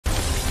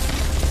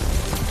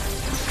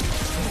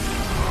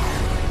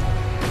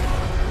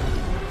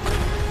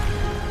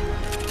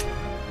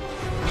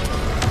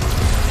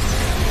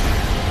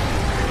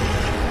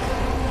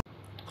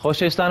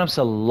خۆشەویستانم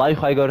سەڵای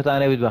خی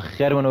گەورەتانە بێت بە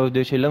خێرمەوە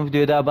دێچێت لەم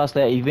ڤیدیۆدا باس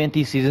لە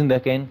ئیڤێنتی سیزن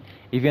دەکەین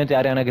ئیڤێنتی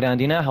ئاریانە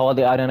گراندینە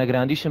هەواڵی ئاریانە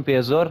گراندیشم پێ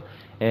زۆر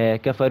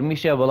کە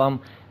فەرمیشە بەڵام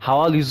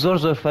هەواڵی زۆر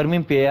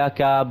فەرمیم پێەیە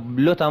کە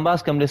لۆتان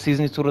باسکەم لە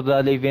سیزنی چوڕدا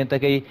لە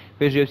ئیڤێنتەکەی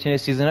پێش بچینە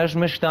سیزنەش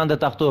مشتان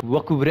دەتەختۆ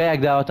وەکو برایەک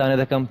داواتانە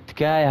دەکەم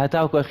تکایە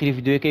هەتاوکو ئەخری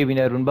ڤیدیۆکەی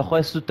بینەرون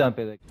بەخوای سوودتان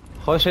پێ دەکەم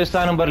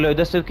خۆشەویستانم بەر لەوە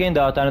دەست بکەین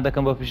داواتانە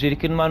دەکەم بە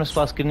پشتگیریکردنمان و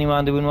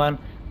سوپاسکردنیمان دەبوونوان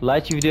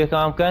لایکی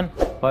ڤیدیۆکەمان بکەن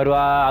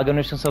هەروە ئەگەر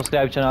نوێشتن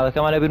سەبسکرایب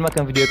چەناڵەکەمان لەبیر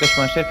مەکەن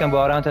ڤیدیۆکەشمان شێرکەن بە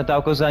ئەوانتان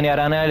تاوکە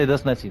زانیارانەیە لە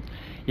دەست نەچین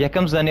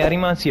یەکەم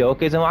زانیاریمان چییە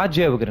ئۆکەی جەماعەت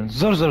جێبگرن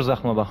زۆر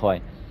زەخمە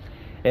بەخوای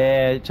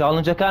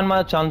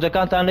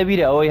چاڵنجەکانتان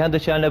لەبیرە ئەوەی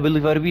هەندێکیان لە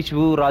بلیڤەر بیچ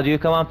بوو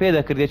ڕادیۆکەمان پێ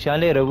دەکرد یەکیان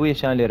لێرە بوو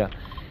یەکیان لێرە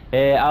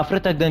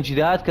ئافرەتێک دەنجی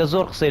دەهات کە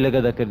زۆر قسەی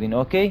لەگە دەکردین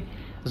ئۆکەی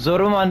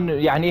زۆرمان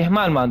یعنی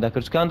ئیهمالمان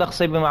دەکرد چکان دە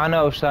قسەی بمەعنا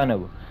ئەو شتانە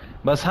بوو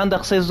بەس هەندە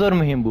قسەی زۆر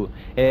مهم بوو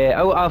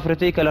ئەو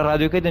ئافرەتەی کە لە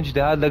ڕادیۆکەی دەنجی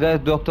دەهات لەگە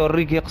دۆکتۆر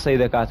ڕیکی قسەی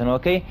دەکاتن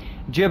ئۆکەی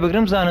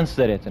جێبگرم زانن چ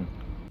دەرێتن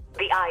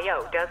The IO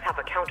does have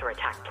a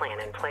counterattack plan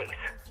in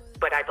place,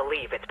 but I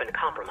believe it's been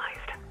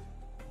compromised.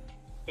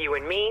 You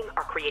and me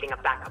are creating a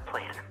backup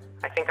plan.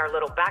 I think our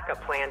little backup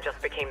plan just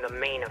became the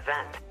main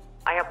event.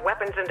 I have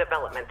weapons in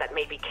development that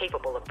may be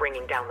capable of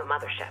bringing down the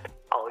mothership.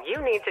 All you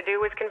need to do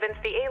is convince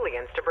the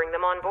aliens to bring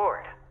them on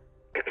board.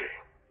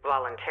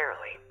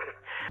 Voluntarily.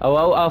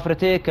 ئەو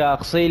ئافرەتەیە کە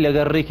قسەی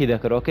لەگەر ڕێکی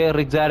دەکرد ئۆکەی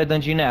ڕێک جارە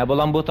دەنجی نایە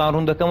بەڵام بۆتان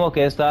ڕوون دەکەمەوە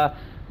کە ئێستا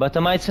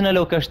بەتەمای چنە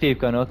لەو کەشتەی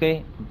بکەن ئۆکەی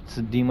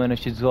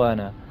دیمەنەشی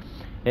جوانە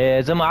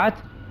جەماعەت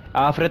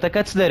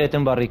ئافرەتەکە چ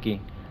دەرێتن بەڕێکی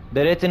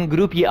دەرێتن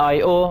گروپی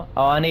IO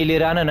ئەوانەی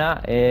لێرانەنا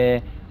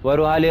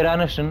وەروها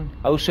لێرانەشن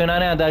ئەو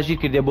شوێنانیان داژیر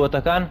کردێ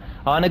بۆتەکان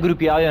ئەوانە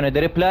گروپی ئایۆنە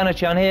دەرێ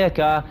پلانەچیان هەیە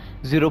کە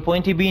زیرۆ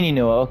پۆینتی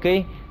بینینەوە ئۆکەی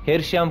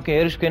هێرشیان کە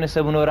هێرش بکەنە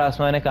سەبوونەوە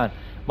ئاسمانەکان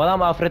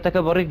بەڵام ئافرەتەکە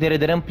بەڕێک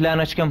دەرەم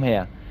پلانەچکەم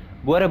هەیە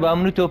بۆرە بە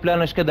من و تۆ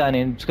پلانەشکە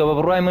دانێن چکە بە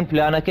بڕای من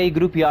پلانەکەی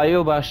گروپی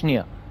ئایۆ باش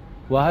نییە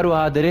و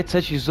هەروەها دەرێت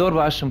سەچی زۆر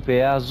باشم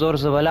پێەیە زۆر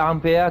زەبەلاعم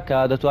پێەیە کە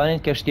دەتوانین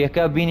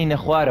کەشتیەکە بینی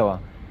نەخوارەوە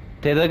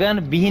تێدەگەن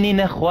بینی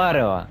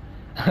نەخوارەوە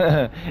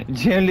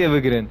جێم لێ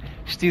بگرن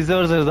شتی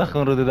زۆر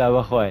زەخم ڕوودەدا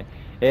بەخوای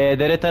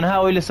دەرێت تەنها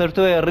ئەوی لەسەر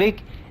تۆیە ڕێک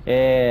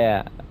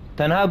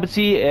تەنها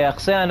بچی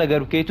قسەیان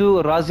لەگەر بکەیت و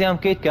ڕازیان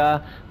بکەیت کە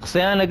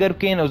قسەیان لەگەر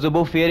بکەین ئەو زە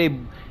بۆ فێرەی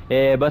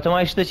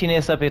بەتەمای شتێکی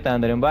ئێستا پێتان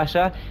دەرم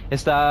باشە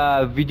ئێستا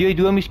ڤیدیۆی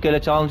دووەمیش کە لە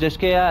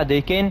چاڵنجەشکەیە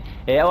دەیکەین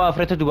ئەو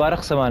ئافرەتە دووبارە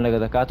قسەمان لەگە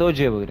دەکاتەوە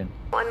جێبگرن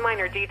One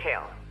minor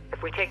detail. If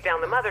we take down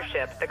the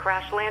mothership, the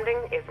crash landing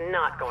is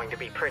not going to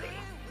be pretty.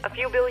 A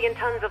few billion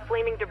tons of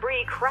flaming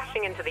debris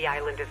crashing into the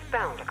island is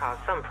bound to cause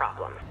some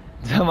problems.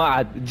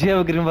 جەماعەت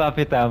جێبگرن با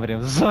پێتان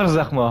برێم زۆر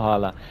زەخمەوە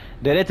حاڵە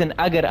دەرێتن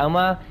ئەگەر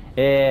ئەمە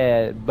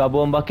بە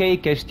بۆمبەکەی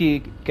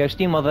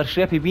کەشتی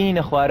مەدەرشێپی بینی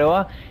نەخوارەوە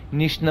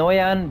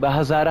نیشتنەوەیان بە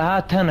هەزارەها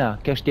تەنە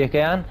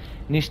کەشتێکەیان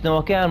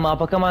نیشتنەوەکەیان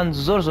ماپەکەمان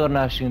زۆر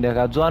ناشرین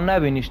دەکات جوان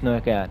نابێ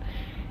نیشتنەوەکەیان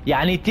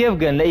یعنی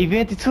تێبگەن لە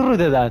ئیڤێنتی چ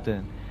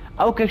ڕوودەداتن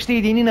ئەو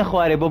کەشتی دینی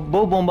نەخوارێ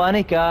بۆ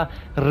بۆمبانەی کە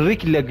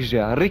ڕیک لە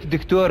گژە ڕیک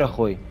دکتۆرە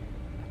خۆی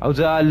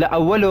ئەوجا لە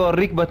ئەوەلەوە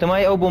ڕیک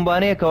بەتەمای ئەو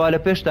بۆمبانەیە کەوا لە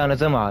پێشتانە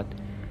جەماعەت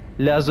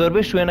لە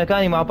زۆربەی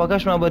شوێنەکانی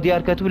ماپەکەشمان بە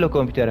دیارکەتوو لە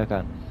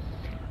کۆمپیوتەرەکان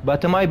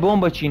بەتەمای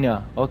بۆمبە چینە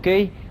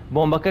ئۆکەی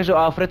بۆمبەکەش ئەو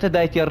ئافرەتە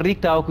دایتە ڕیک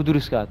تاوەکو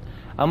دروستکات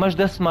ئەمەش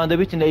دەستمان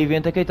دەبێتن لە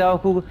ئیڤێنتەکەی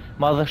تاوەکو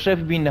مادەرشێف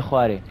بین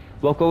نەخوارێ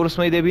وەکە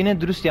ڕسمەی دەبینێت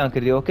دروستیان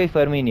کردی ئۆکەی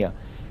فەرمینیە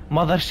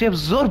مادەرشێف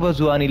زۆر بە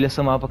جوانی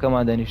لەسەر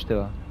ماپەکەمان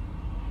دەنیشتەوە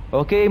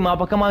ئۆکەی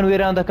ماپەکەمان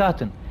وێران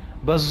دەکاتن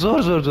بە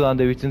زۆر جوان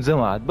دەبیتن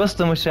جەماعەت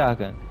بەستەمە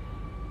شاکەن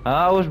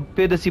ئەوش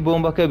پێدەچی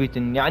بۆمبەکە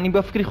بیتن یعنی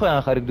بە فکری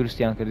خۆیان خەرک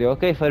دروستیان کردی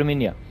ئۆکەی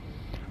فەرمینیە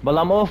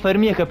بەڵام ئەوە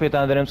فەرمیە کە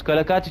پێتان دەرم چکە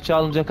لە کاتی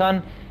چاڵنجەکان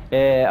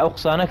ئەو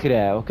قسانە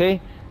کرایە ئۆکەی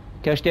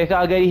کەشتێکە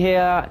ئەگەری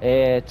هەیە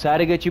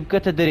چارەگەکی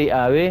بکەتە دەرەی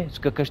ئاوێ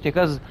چکە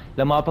کەشتێکە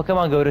لە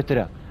ماپەکەمان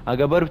گەورەترە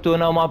ئەگە بەر بتۆ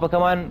ناو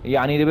ماپەکەمان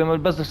یعنی دەبێمە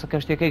بەس لەسەر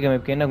کەشتەکەی گەمە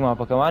بکەین نەک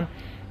ماپەکەمان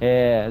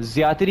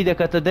زیاتری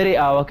دەکەتە دەرەی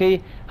ئاوەکەی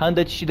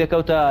هەندێکیشی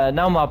دەکەوتە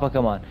ناو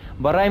ماپەکەمان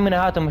بەڕای منە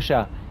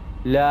هاتەمەشا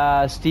لە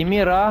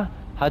ستیمیڕا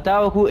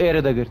هەتاوەکو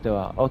ئێرە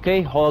دەگرتەوە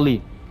ئۆکەی هۆڵی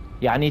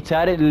یعنی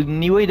چارە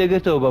نیوەی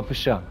دەگرتەوە بە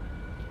پشە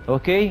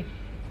ئۆکەی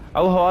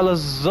ئەو هەواڵە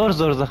زۆر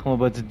زەخمە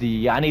بەجددی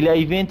یعنی لە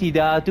ئیڤێنتی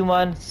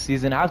داهاتوومان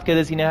سیزن 7 کە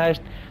دەچینە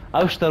هەشت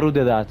ئەو شتە ڕوو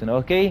دەداتن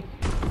ئۆکەی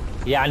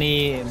یعنی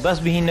بەس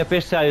بهینە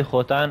پێش چاوی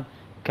خۆتان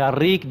کە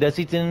ڕیک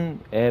دەچیتن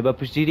بە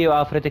پشتگیری و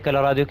ئافرەتێک کە لە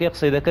ڕادیۆکەی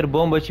قسەی دەکرد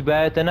بۆمبەکی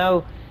باەتە ناو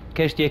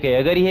کەشتێکەکەی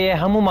ئەگەری هەیە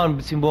هەمومان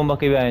بچین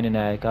بۆمبەکەی باێنە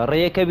نایەکە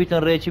ڕێیەکە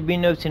بیتن ڕێکی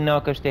بینە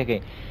بچینەوە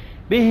کەشتێکەکەی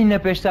بهینە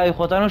پێش چاوی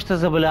خۆتان شتە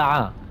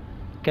زەبەلاعا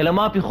کە لە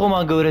ماپی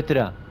خۆمان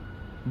گەورەترە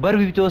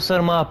بەربیتەوە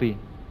سەر ماپی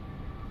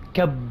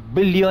کە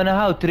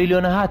بلیۆنەها و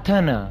تریلیۆنەها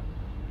تەنە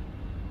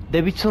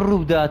دەبی چ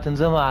ڕوو بداتن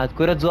جەماعەت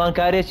کورە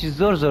جوانکارێکی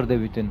زۆر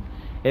دەبیتن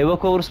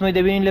وەکو ڕسمەی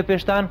دەبینین لە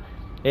پێشتان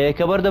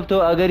کە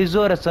بەردەبتەوە ئەگەری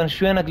زۆرە چەند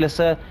شوێنێک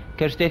لەسەر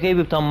کەشتەکەی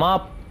بتە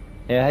ماپ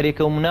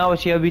هەرێکە و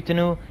مناوەچی بیتن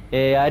و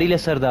یاری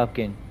لەسەردا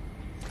بکەین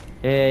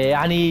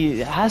یعنی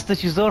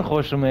هەستێکی زۆر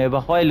خۆشم هەیە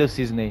بەخوای لە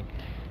سیزنەی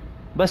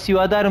بەس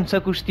هیوادارم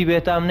چەک و شتی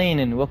بێتام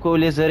نینن وەکو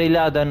لێزەرەی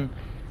لادەن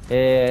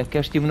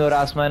کەشتی بنۆرە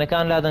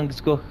ئاسمانەکان لادەن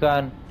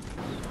گچکۆکەکان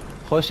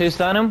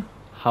خۆشەویستانم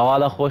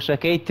هەواڵە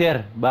خۆشەکەی تر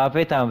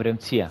باپێتان برم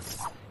چییە؟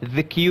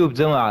 The Cube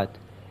جەماعەت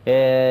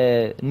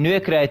نوێ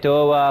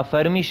کرایتەوە و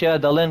فەرمیشە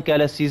دەڵێن کە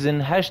لە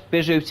سیزن 8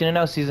 پێشەوەی بچینە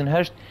ناو سیزن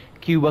 8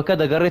 کیوبەکە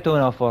دەگەڕێتەوە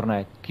ناو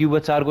فۆرنایت. کیوبە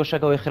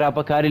چارگۆشەکەەوەی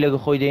خراپەکاری لەگە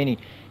خۆی دێنی،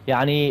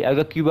 یعنی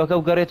ئەگە کیوبەکە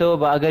بگەڕێتەوە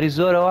بە ئەگەری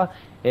زۆرەوە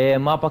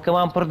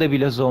ماپەکەمان پڕ دەبی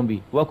لە زۆمبی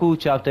وەکو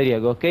چاپتەریە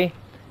گۆکەی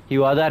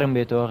هیوادارم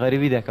بێتەوە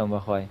غەریبی دەکەم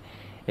بەخوای.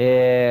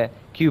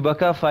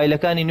 کیوبەکە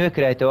فایلەکانی نوێ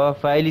کرایتەوە،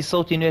 فایلی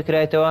سەوتی نوێ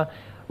کرایتەوە،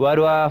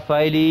 واروە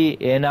فایلی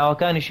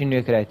ناوەکانیشی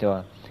نوێ کرایتەوە.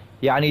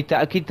 یعنی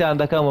تاکیدتان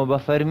دەکەمەوە بە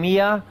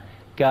فەرمیە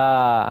کە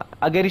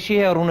ئەگەریشی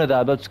هەیە ڕوونەدا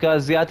بەچکە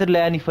زیاتر لە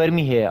ینی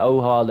فەرمی هەیە ئەو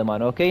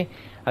هەواڵەمان ئۆکەی.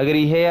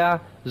 ئەگەری هەیە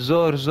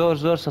زۆر زۆر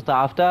زۆر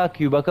سەتاعفتا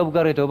کیوبەکە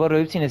بگەڕێتەوە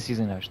بەڕێوەی بچینە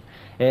سیزن 8.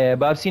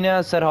 بابچینە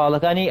سەر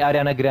هەواڵەکانی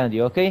ئاریانە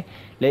گراندی ئۆکەی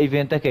لە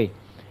ئیڤێنتەکەی.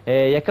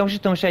 یەکەم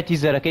شت تەماشای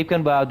تیزەرەکەی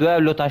بکەن بە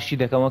دوای لۆتاشی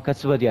دەکەمەوە کە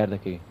چ بە دیار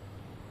دەکەی.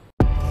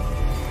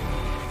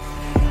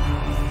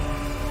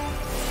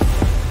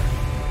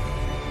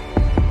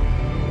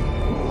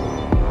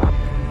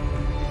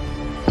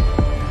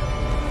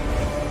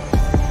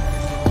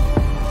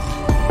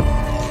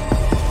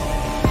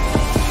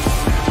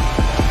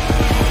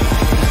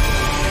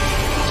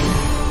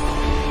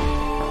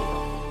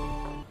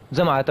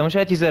 جەماعەت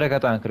تەماشای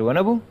تیزەرەکەتان کردوە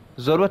نەبوو؟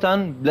 زۆربەتان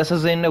لەسەر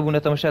زەین نەبوونە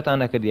تەماشاتان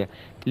نەکردیە.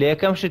 لە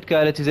یەکەم شت کە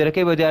لە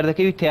تیزەرەکەی بە دیار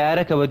دەکەوی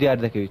تیارەکە بە دیار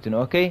دەکەویتن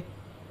ئۆکەی؟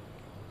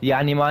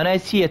 یعنی مانای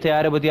چییە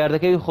تیارە بە دیار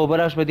دەکەوی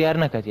خۆبەراش بە دیار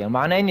نەکەتیە،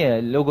 مانای نییە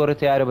لەو گۆڕە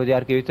تیارە بە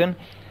دیارکەویتن.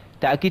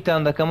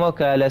 تاکیدتان دەکەمەوە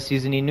کە لە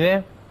سیزنی نوێ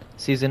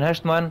سیزن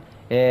 8مان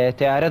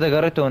تیارە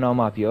دەگەڕێتەوە ناو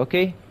ماپی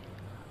ئۆکەی؟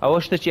 ئەوە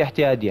شتێکی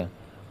احتیاجیە.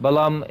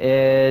 بەڵام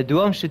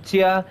دووەم شت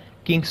چییە؟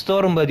 کینگ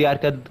ستۆرم بە دیار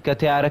کە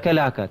تیارەکە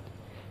لاکات.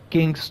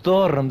 کینگ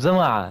ستۆرم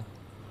جەماعەت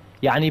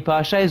یعنی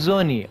پاشای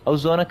زۆنی ئەو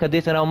زۆنە کە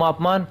دێتە ناو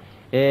ماپمان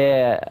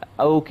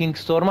ئەو کینگ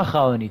ستۆرمە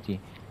خاوەنیتی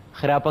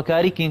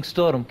خراپەکاری کینگ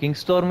ستۆرم. کینگ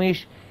ستۆرمیش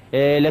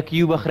لە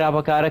کیوبە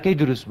خراپەکارەکەی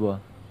دروست بووە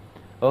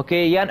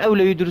ئۆکەی، یان ئەو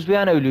لەوی دروست بووە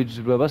یان ئەو لەوی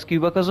دروست بووە، بەس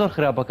کیوبەکە زۆر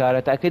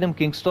خراپەکارە تاکیدم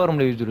کینگ ستۆرم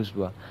لەوی دروست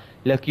بووە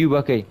لە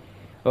کیوبەکەی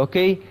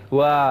ئۆکەی. و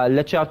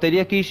لە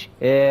چاپتەریەکیش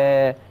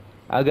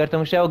ئەگەر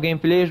تەماشای گەیم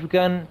پلەیش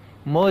بکەن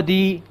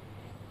مۆدی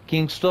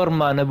کینگ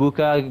ستۆرممان نەبوو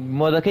کە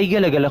مۆدەکەی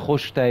گەلەگە لە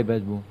خۆش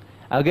تایبەت بوو.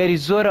 ئەگەری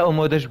زۆرە ئەو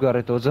مۆدەش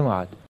بگەڕێتەوە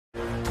جەماعەت.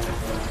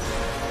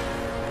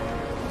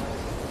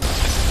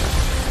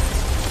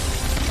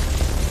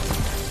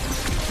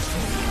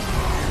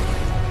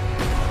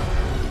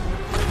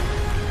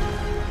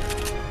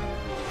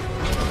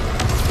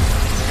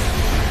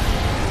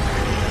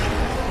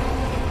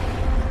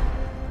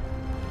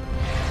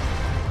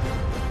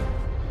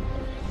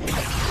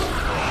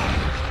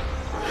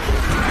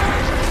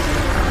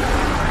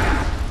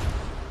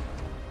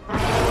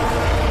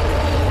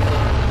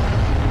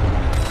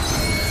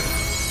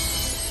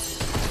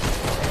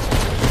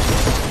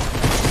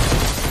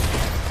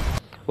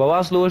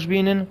 بەواز لەوەش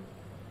بینن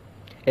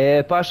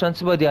پاشان چ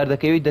بە دیار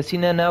دەکەوێت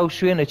دەچینە ناو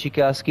شوێنێکی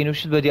کە ئاسکین و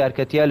شت بە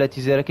دیارکەتیا لە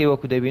تیزەرەکەی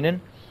وەکو دەبینن.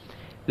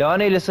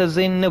 لەوانەیە لەسەر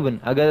زەین نەبن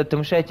ئەگەر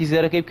تەماشای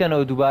تیزەرەکەی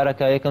بکەنەوە دووبارە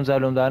کە یەکەم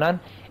زالۆمدانان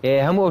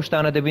هەموو ئەو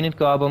شتانە دەبینن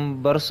کەوا بم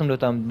بەڕسم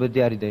لۆتان بە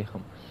دیاری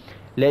دەیخم.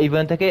 لە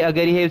ئیڤەنتەکەی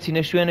ئەگەری هەیە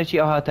بچینە شوێنێکی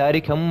ئەوها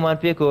تاریک هەمومان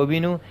پێکەوە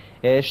بین و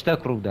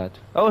شتەک ڕوودات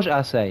ئەوەش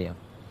ئاساییە.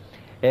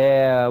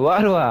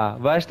 واروها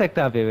باش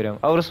شتێکتان پێ برم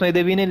ئەو ڕسمەی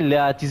دەبینن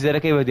لە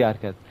تیزەرەکەی بە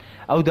دیارکەت.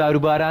 ئەو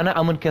داروبارانە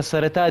ئەمن کە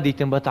سەرەتا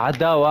دیتم بە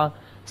تەعەداوە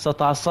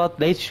سەتاسەد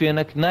لە هیچ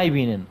شوێنێک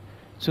نایبینن،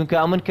 چونکە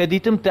ئەمن کە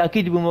دیتم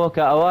تاکید بوومەوە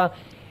کە ئەوە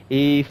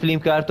فیلم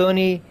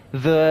کارتۆنی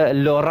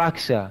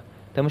لۆڕاکسە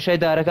تەماشای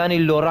دارەکانی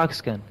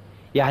لۆڕاکسکەن،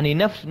 یعنی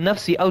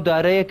نەفسی ئەو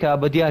دارەیە کە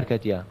بە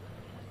دیارکەتیە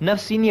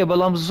نەفسی نییە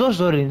بەڵام زۆر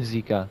زۆر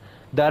نزیکە.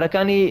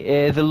 دارەکانی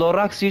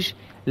لۆڕاکسیش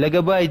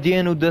لەگە بای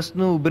دێن و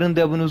دەستن و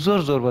برندە بن و زۆر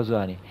زۆر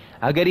بەزوانی.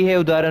 ئەگەری هەیە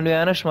و دارە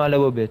نوێیانەشمان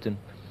لەوە بێتن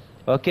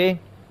ئۆکەی.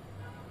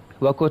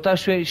 وە کۆتا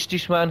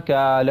شتیشمان کە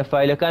لە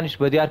فایلەکانیش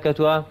بە دیار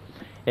کەتووە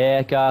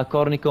کە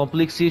کۆڕنی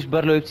کۆمپلیکسیش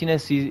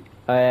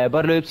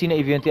بەرلەوەی بچینە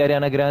ئیڤێنتی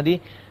ئەریانە گراندی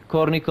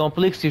کۆڕنی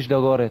کۆمپلیکسیش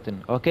دەگۆڕێتن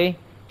ئۆکەی،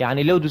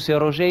 یعنی لەو دووسێ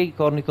ڕۆژەی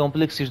کۆڕنی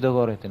کۆمپلیکسیش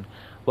دەگۆڕێتن.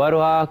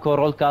 واروها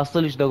کۆڕۆڵ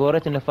کاستڵیش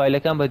دەگۆڕێتن لە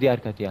فایلەکان بە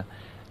دیارکەتیە.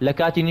 لە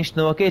کاتی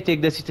نیشتنەوەکەی تێک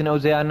دەچیتن ئەو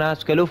زەیانە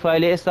چکە لەو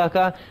فایلە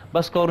ئێستاکە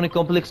بەس کۆڕنی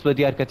کۆمپلیکس بە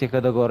دیارکەتێکە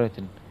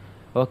دەگۆڕێتن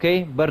ئۆکەی.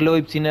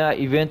 بەرلەوەی بچینە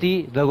ئیڤێنتی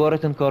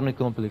دەگۆڕێتن کۆڕنی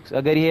کۆمپلیکس.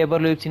 ئەگەری هەیە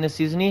بەرلەوەی بچینە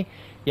سیزنی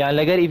یان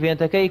لەگەر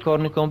ئیڤێنتەکەی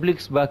کۆڕنی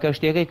کۆمپلیکس بە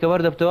کەشتەکەی کە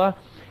وەردەبتەوە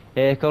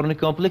کۆڕنی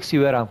کۆمپلیکسی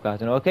وێران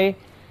بکاتن ئۆکەی.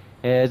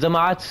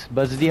 جەماعەت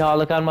بەزدی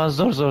هاڵەکانمان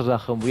زۆر زۆر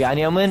زەخم بوو،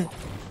 یعنی ئەمن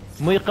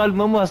مووی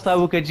قەلبمە هەستا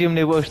بوو کە جێم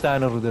لێ بۆ ئەو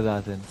شتانە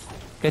ڕوودەداتن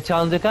کە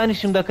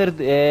چالنجەکانیشم دەکرد.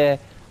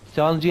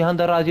 چالنجی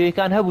هەندە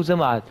ڕادیۆیەکان هەبوو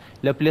جەماعەت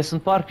لە پلێسن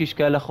پارکیش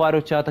کە لە خوار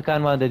و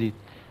چاتەکانمان دەدیت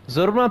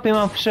زۆربمان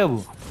پێمان پشە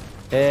بوو،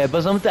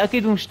 بەزەم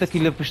تاکید بووم شتێکی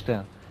لە پشتە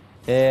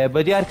بە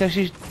دیار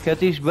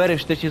کەتیش بەرە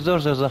شتێکی زۆر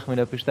زۆر زەخمی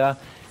لە پشتە.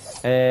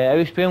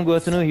 ئەویش پێم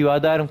گوتن و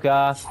هیوادارم کە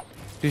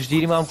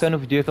پشتگیری مام بکەن و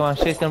ڤیدیۆکەمان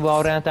شێرکەن بۆ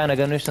هاوڕێیانتان،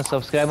 ئەگەر نوێشتن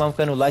سەبسکرایب مام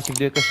بکەن و لایکی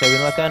ڤیدیۆکە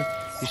شەوێن مەکەن.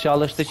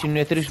 ئینشاڵڵا شتێکی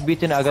نوێتریش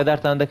بیتن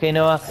ئاگادارتان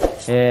دەکەینەوە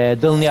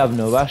دڵنیا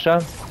بنەوە باشە.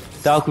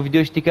 تاوەکو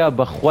ڤیدیۆ شتیکە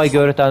بەخوای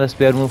گەورەتان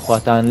دەسپێرم و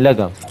خواتان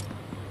لەگەڵ.